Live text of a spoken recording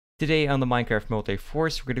Today on the Minecraft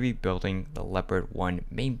Multi-Force, we're going to be building the Leopard 1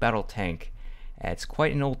 main battle tank. It's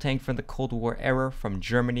quite an old tank from the Cold War era from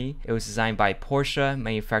Germany. It was designed by Porsche,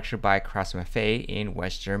 manufactured by Krauss-Maffei in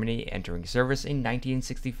West Germany, entering service in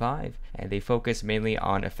 1965. And they focus mainly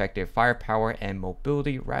on effective firepower and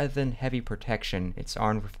mobility rather than heavy protection. It's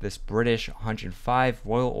armed with this British 105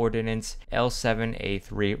 Royal Ordnance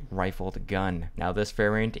L7A3 rifled gun. Now this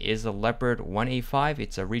variant is the Leopard 1A5.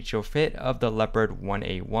 It's a retrofit of the Leopard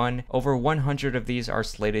 1A1. Over 100 of these are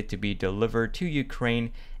slated to be delivered to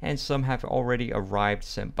Ukraine, and some have already arrived,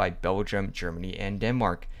 sent by Belgium, Germany, and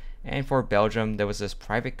Denmark. And for Belgium, there was this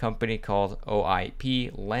private company called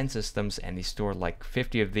OIP Land Systems, and they stored like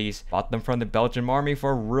 50 of these, bought them from the Belgian army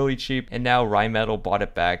for really cheap, and now Rheinmetall bought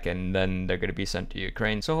it back, and then they're going to be sent to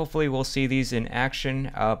Ukraine. So hopefully we'll see these in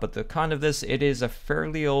action, but the con of this, it is a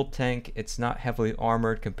fairly old tank. It's not heavily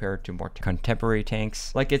armored compared to more contemporary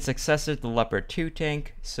tanks, like its successor, the Leopard 2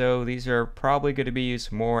 tank, so these are probably going to be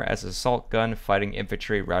used more as an assault gun, fighting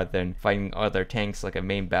infantry rather than fighting other tanks like a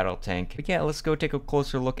main battle tank. But yeah, let's go take a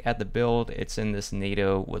closer look at the build. It's in this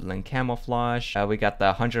NATO woodland camouflage. We got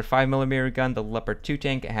the 105mm gun. The Leopard 2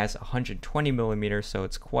 tank has 120mm, so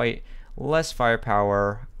it's quite less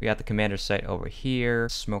firepower. We got the commander sight over here,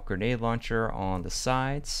 smoke grenade launcher on the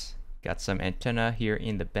sides, got some antenna here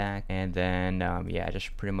in the back, and then yeah,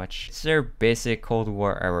 just pretty much it's their basic Cold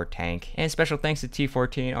War era tank. And special thanks to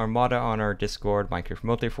T14 Armada on our Discord, Minecraft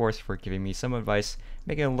Multi-Force, for giving me some advice,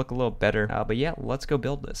 making it look a little better. But yeah, let's go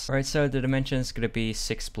build this. Alright, so the dimensions is going to be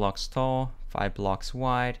 6 blocks tall, 5 blocks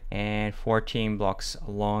wide, and 14 blocks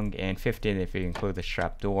long, and 15 if you include the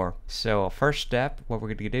trap door. So first step, what we're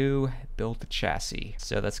going to do, build the chassis.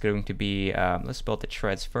 So that's going to be, let's build the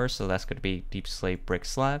treads first. So that's going to be deep slate brick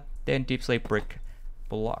slab, then deep slate brick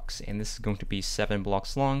blocks, and this is going to be 7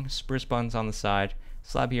 blocks long, spruce buttons on the side,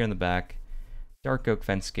 slab here in the back, dark oak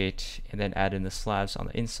fence gate, and then add in the slabs on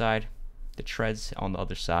the inside, the treads on the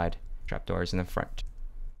other side, trapdoors in the front.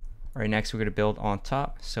 Alright, next we're going to build on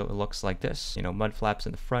top, so it looks like this, mud flaps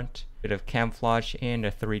in the front, bit of camouflage and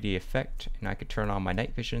a 3D effect, and I could turn on my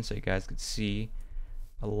night vision so you guys could see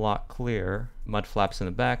a lot clearer. Mud flaps in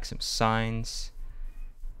the back, some signs,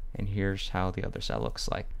 and here's how the other side looks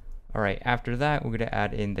like. Alright, after that we're going to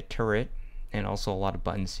add in the turret, and also a lot of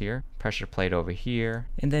buttons here, pressure plate over here,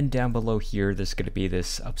 and then down below here there's going to be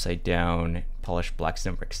this upside down polished black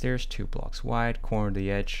stone brick stairs, 2 blocks wide, corner to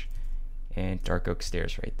the edge, and dark oak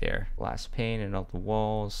stairs right there. Glass pane and all the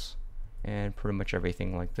walls, and pretty much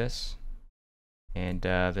everything like this. And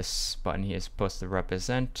this button here is supposed to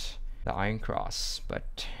represent the Iron Cross,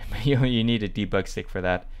 but you need a debug stick for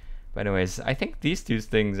that. But anyways, I think these two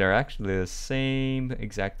things are actually the same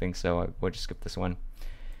exact thing, so we'll just skip this one.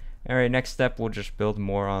 Alright, next step, we'll just build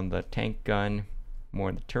more on the tank gun, more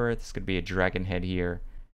on the turret. This could be a dragon head here,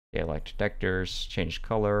 daylight detectors, change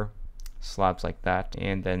color, slabs like that,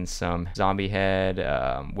 and then some zombie head,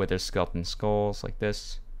 wither skeleton skulls like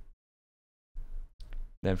this.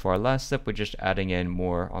 Then for our last step, we're just adding in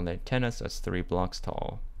more on the antennas. That's 3 blocks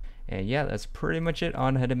tall. And yeah, that's pretty much it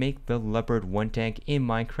on how to make the Leopard 1 tank in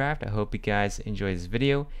Minecraft. I hope you guys enjoyed this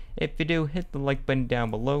video. If you do, hit the like button down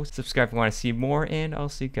below, subscribe if you want to see more, and I'll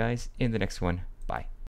see you guys in the next one. Bye.